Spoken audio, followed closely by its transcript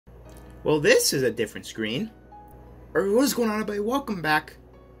Well, this is a different screen. What's going on, everybody? Welcome back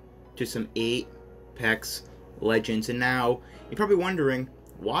to some Apex Legends. And now, you're probably wondering,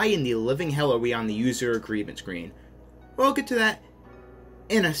 why in the living hell are we on the user agreement screen? Well, I'll get to that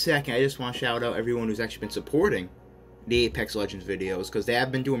in a second. I just want to shout out everyone who's actually been supporting the Apex Legends videos, because they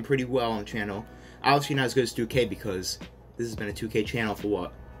have been doing pretty well on the channel. Obviously not as good as 2K, because this has been a 2K channel for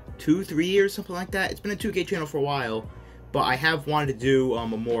what? 2-3 years, something like that? It's been a 2K channel for a while. But I have wanted to do a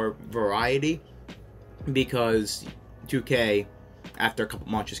more variety, because 2K, after a couple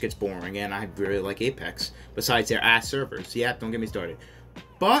months, just gets boring, and I really like Apex, besides their ass servers. Yeah, don't get me started.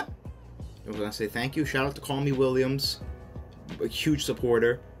 But, I was going to say thank you. Shout out to CallMeWilliam, a huge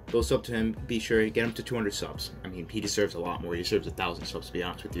supporter. Go sub to him. Be sure to get him to 200 subs. I mean, he deserves a lot more. He deserves 1,000 subs, to be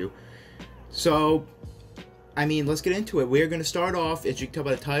honest with you. So, I mean, let's get into it. We're going to start off, as you can tell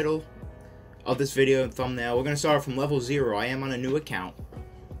by the title of this video and thumbnail, we're going to start from level 0. I am on a new account.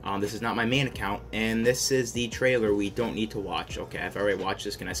 This is not my main account, and this is the trailer we don't need to watch. Okay, I've already watched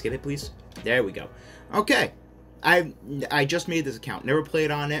this. Can I skip it, please? There we go. Okay, I just made this account. Never played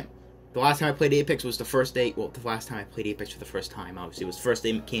on it. The last time I played Apex was the first day. Well, the last time I played Apex for the first time, obviously, it was the first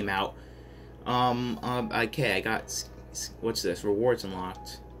day it came out. Okay, I got, what's this? Rewards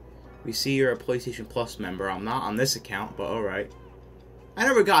unlocked. We see you're a PlayStation Plus member. I'm not on this account, but alright. I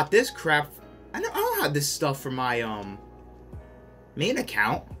never got this crap. I don't have this stuff for my, main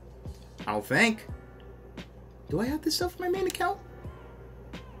account. I don't think. Do I have this stuff for my main account?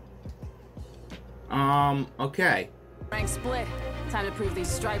 Okay. Rank split. Time to prove these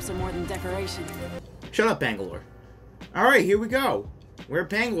stripes are more than decoration. Shut up, Bangalore. Alright, here we go. We're at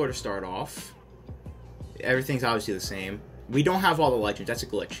Bangalore to start off. Everything's obviously the same. We don't have all the legends. That's a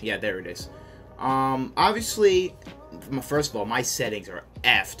glitch. Yeah, there it is. Obviously, first of all, my settings are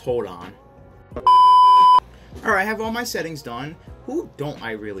effed. Hold on. Alright, I have all my settings done. Who don't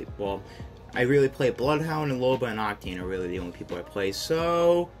I really... Well, I really play Bloodhound and Loba and Octane are really the only people I play,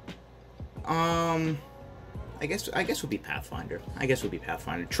 so... I guess we'll be Pathfinder. I guess we'll be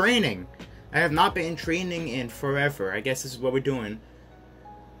Pathfinder. Training! I have not been in training in forever. I guess this is what we're doing.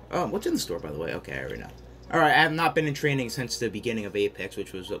 What's in the store, by the way? Okay, I already know. Alright, I have not been in training since the beginning of Apex,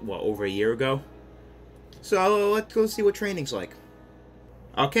 which was, what, over a year ago? So, let's go see what training's like.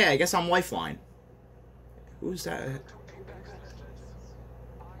 Okay, I guess I'm Lifeline. Who's that?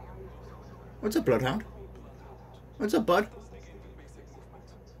 What's up, Bloodhound? What's up, bud?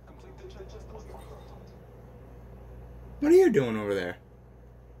 What are you doing over there?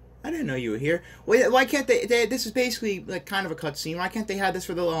 I didn't know you were here. Wait, why can't they this is basically like kind of a cutscene. Why can't they have this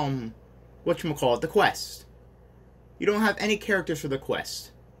for the whatchamacallit, the quest? You don't have any characters for the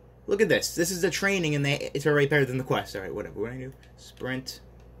quest. Look at this. This is the training, and it's already better than the quest. Alright, whatever. What do I do? Sprint.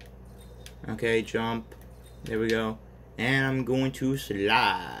 Okay, jump. There we go. And I'm going to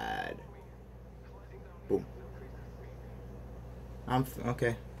slide. Boom.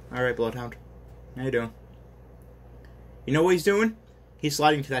 Okay. Alright, Bloodhound. How you doing? You know what he's doing? He's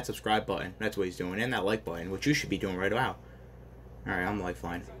sliding to that subscribe button. That's what he's doing. And that like button, which you should be doing right now. Alright, I'm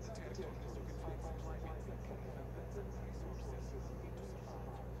Lifeline.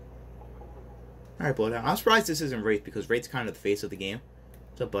 Alright, Bloodhound. I'm surprised this isn't Wraith, because Wraith's kind of the face of the game.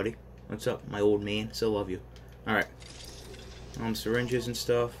 What's up, buddy? What's up, my old man? Still love you. Alright. Syringes and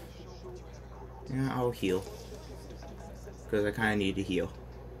stuff. Yeah, I'll heal. Because I kind of need to heal.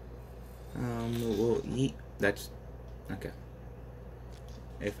 We'll eat. That's... Okay.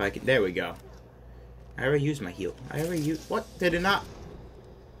 If I can... There we go. I already used my heal. I already used... What? Did it not?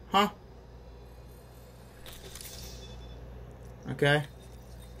 Huh? Okay.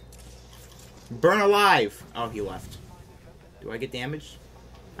 Burn alive! Oh, he left. Do I get damaged?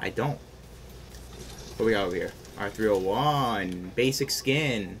 I don't. What we got over here? R301. Basic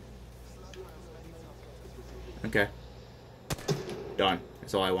skin. Okay. Done.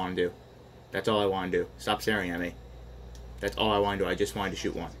 That's all I want to do. That's all I want to do. Stop staring at me. That's all I want to do. I just wanted to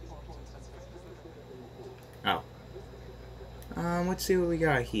shoot one. Oh. Let's see what we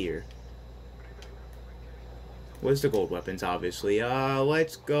got here. What's the gold weapons, obviously?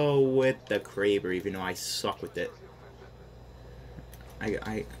 Let's go with the Kraber, even though I suck with it.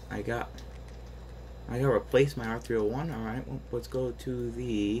 I gotta replace my R301. Alright, well, let's go to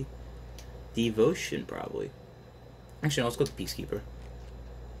the Devotion, probably. Actually, no, let's go to Peacekeeper.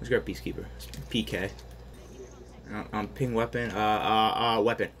 Let's grab Peacekeeper. PK. Ping weapon.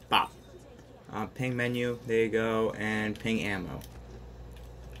 Weapon. Bop. Ping menu. There you go. And ping ammo.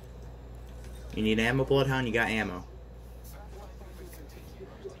 You need ammo, Bloodhound? You got ammo.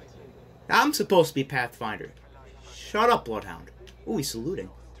 I'm supposed to be Pathfinder. Shut up, Bloodhound. Ooh, he's saluting.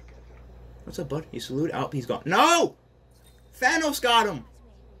 What's up, bud? You salute? Oh, he's gone. No! Thanos got him!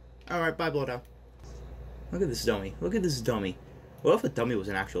 Alright, bye, Bloodhound. Look at this dummy. Look at this dummy. What if a dummy was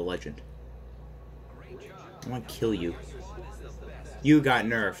an actual legend? I want to kill you. You got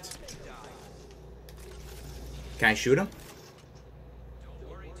nerfed. Can I shoot him?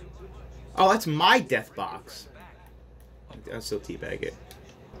 Oh, that's my death box. I'll still teabag it.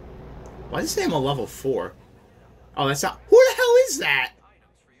 Why does it say I'm a level 4? Oh, that's not... Who the hell is that?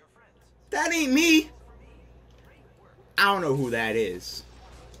 That ain't me. I don't know who that is.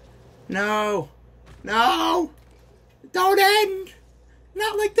 No. No. Don't end.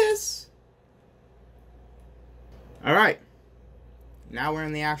 Not like this. Alright. Now we're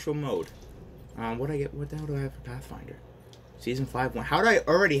in the actual mode. What do I get? What the hell do I have for Pathfinder? Season 5 1. How do I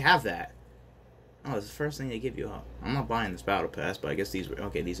already have that? Oh, it's the first thing they give you. Oh, I'm not buying this battle pass, but I guess these were...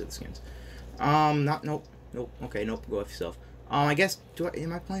 Okay, these are the skins. Nope. Nope. Okay, nope. Go off yourself. I guess...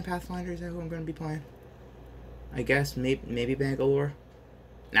 Am I playing Pathfinder? Is that who I'm going to be playing? I guess maybe Bangalore?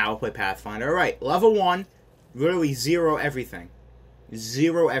 Now I'll play Pathfinder. Alright, level 1. Literally 0 everything.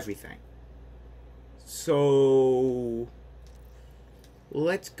 0 everything. So...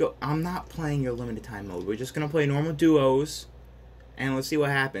 Let's go. I'm not playing your limited time mode. We're just going to play normal duos. And let's see what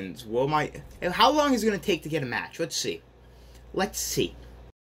happens. How long is it going to take to get a match? Let's see. Let's see.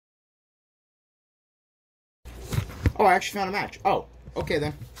 Oh, I actually found a match. Oh, okay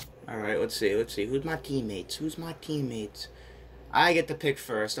then. Alright, let's see. Let's see. Who's my teammates? Who's my teammates? I get to pick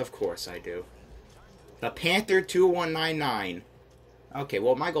first. Of course I do. The Panther 2199. Okay,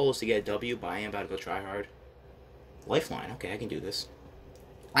 well, my goal is to get a W, but I am about to go try hard. Lifeline. Okay, I can do this.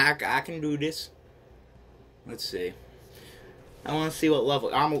 I can do this. Let's see. I want to see what level...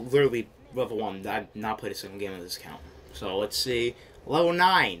 I'm literally level 1. I've not played a single game of this account. So, let's see. Level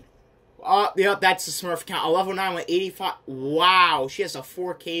 9. Oh, yep, that's the Smurf account. A level 9 with 85... Wow, she has a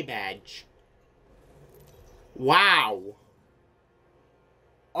 4K badge. Wow.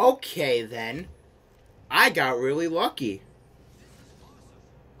 Okay, then. I got really lucky.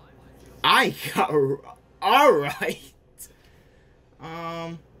 I got... Alright.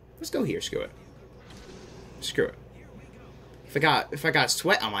 Let's go here. Screw it. Screw it. If I got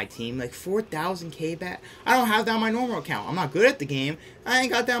Sweat on my team, like 4,000k back. I don't have that on my normal account. I'm not good at the game. I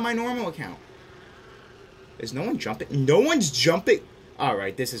ain't got that on my normal account. Is no one jumping? No one's jumping.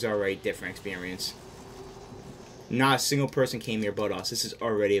 Alright, this is already a different experience. Not a single person came here but us. This is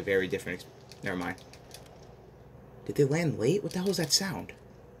already a very different Never mind. Did they land late? What the hell was that sound?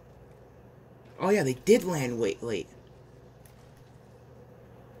 Oh yeah, they did land late.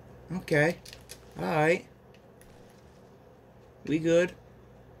 Okay. Alright. We good.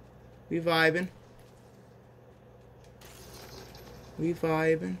 We vibing. We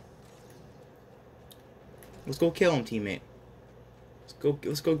vibing. Let's go kill him, teammate.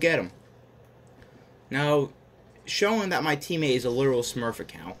 Let's go get him. Now, showing that my teammate is a literal Smurf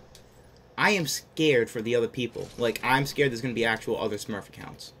account, I am scared for the other people. Like, I'm scared there's gonna be actual other Smurf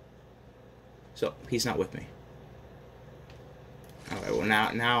accounts. So, he's not with me. Alright, well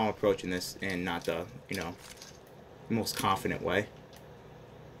now I'm approaching this in not the, most confident way.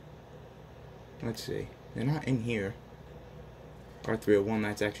 Let's see. They're not in here. R301,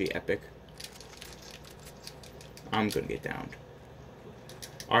 that's actually epic. I'm gonna get downed.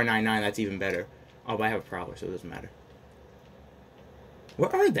 R99, that's even better. Oh, but I have a Prowler, so it doesn't matter.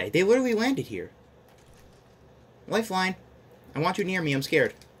 Where are they? They literally landed here. Lifeline. I want you near me, I'm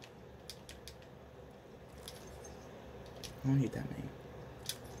scared. I don't need that many.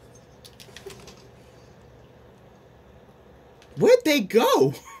 Where'd they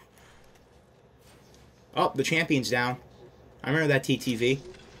go? Oh, the champion's down. I remember that TTV.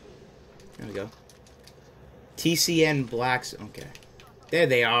 There we go. TCN Blacks. Okay. There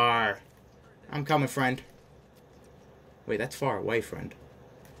they are. I'm coming, friend. Wait, that's far away, friend.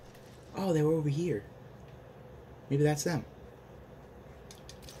 Oh, they were over here. Maybe that's them.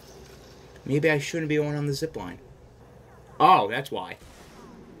 Maybe I shouldn't be going on the zip line. Oh, that's why.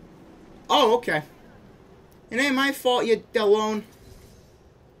 Oh, okay. It ain't my fault you're alone.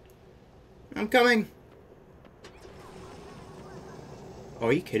 I'm coming. Oh,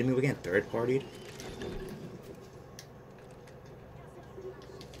 are you kidding me? We're getting third-partied?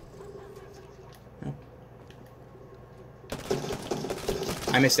 No.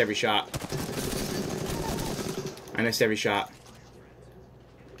 I missed every shot. I missed every shot.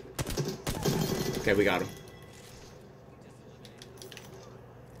 Okay, we got him.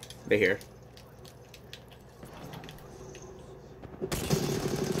 They're here.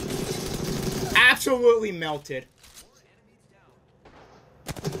 Absolutely melted.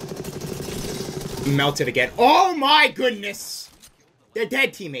 Melted again. Oh my goodness! They're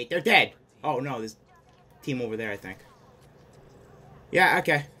dead, teammate. They're dead. Oh no, there's a team over there, I think. Yeah,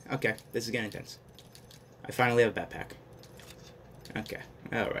 okay. Okay, this is getting intense. I finally have a backpack. Okay,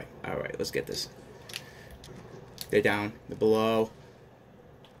 alright, let's get this. They're down, they're below.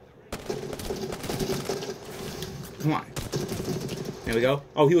 Come on. There we go.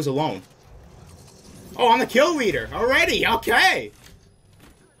 Oh, he was alone. Oh, I'm the kill leader already, okay!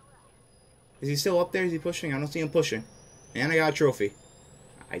 Is he still up there? Is he pushing? I don't see him pushing. And I got a trophy.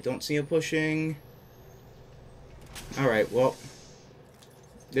 I don't see him pushing. Alright, well.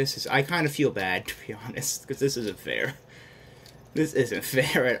 This is... I kind of feel bad, to be honest. Because this isn't fair. This isn't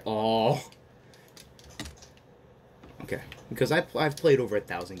fair at all. Okay. Because I've played over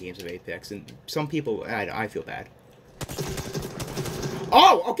 1,000 games of Apex. And some people... I feel bad.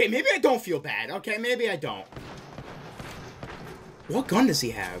 Oh! Okay, maybe I don't feel bad. Okay, maybe I don't. What gun does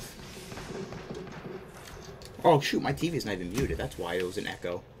he have? Oh, shoot, my TV's not even muted. That's why it was an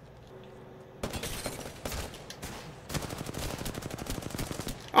echo.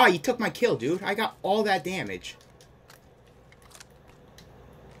 Oh, you took my kill, dude. I got all that damage.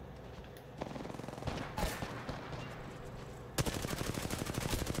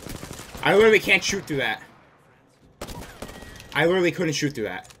 I literally can't shoot through that. I literally couldn't shoot through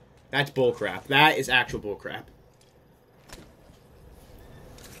that. That's bullcrap. That is actual bullcrap.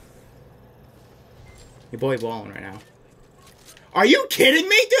 Your boy balling right now. Are you kidding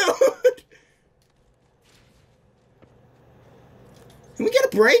me, dude? Can we get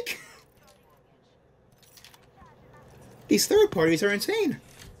a break? These third parties are insane.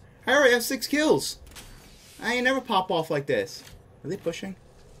 I already have 6 kills. I ain't never pop off like this. Are they pushing?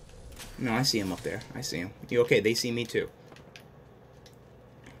 No, I see him up there. I see him. Okay, they see me too.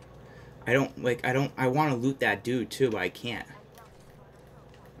 I want to loot that dude too, but I can't.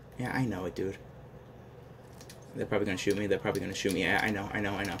 Yeah, I know it, dude. They're probably gonna shoot me. They're probably gonna shoot me. I know.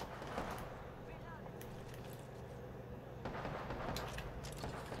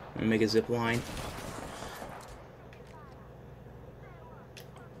 Let me make a zip line.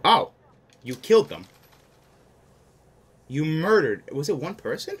 Oh! You killed them. You murdered. Was it one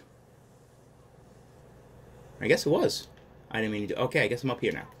person? I guess it was. I didn't mean to. Okay, I guess I'm up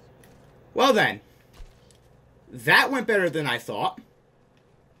here now. Well then. That went better than I thought.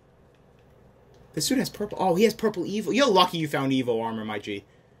 This dude has purple. Oh, he has purple Evo. You're lucky you found Evo armor, my G.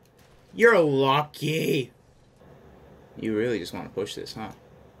 You're lucky. You really just want to push this, huh?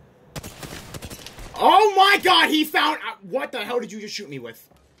 Oh my god, he found... what the hell did you just shoot me with?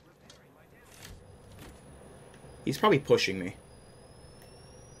 He's probably pushing me.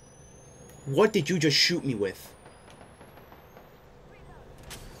 What did you just shoot me with?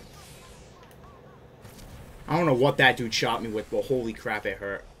 I don't know what that dude shot me with, but holy crap, it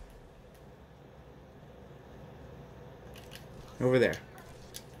hurt. Over there.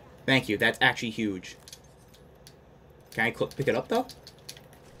 Thank you. That's actually huge. Can I pick it up, though?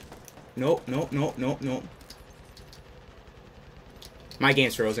 Nope. My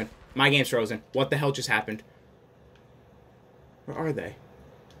game's frozen. My game's frozen. What the hell just happened? Where are they?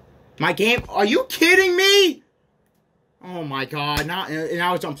 My game... Are you kidding me? Oh my god. Now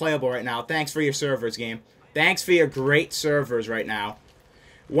it's unplayable right now. Thanks for your servers, game. Thanks for your great servers right now.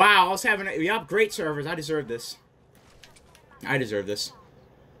 Wow, I was having... Yup, great servers. I deserve this. I deserve this.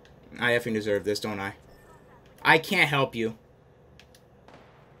 I effing deserve this, don't I? I can't help you.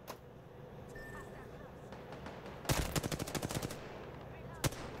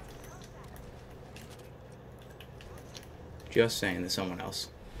 Just saying to someone else.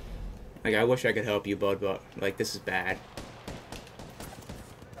 Like, I wish I could help you, bud, but, like, this is bad.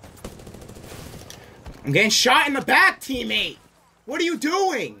 I'm getting shot in the back, teammate! What are you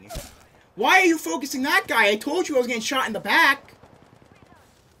doing? Why are you focusing that guy? I told you I was getting shot in the back.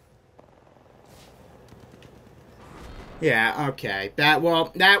 Yeah, okay. That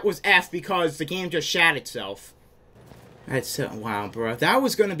was F because the game just shat itself. That's wow, bro. That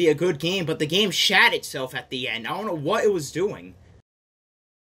was gonna be a good game, but the game shat itself at the end. I don't know what it was doing.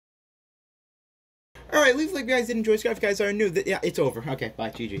 Alright, leave a like if you guys did enjoy. If you guys are new, yeah, it's over. Okay, bye.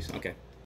 GG's. Okay.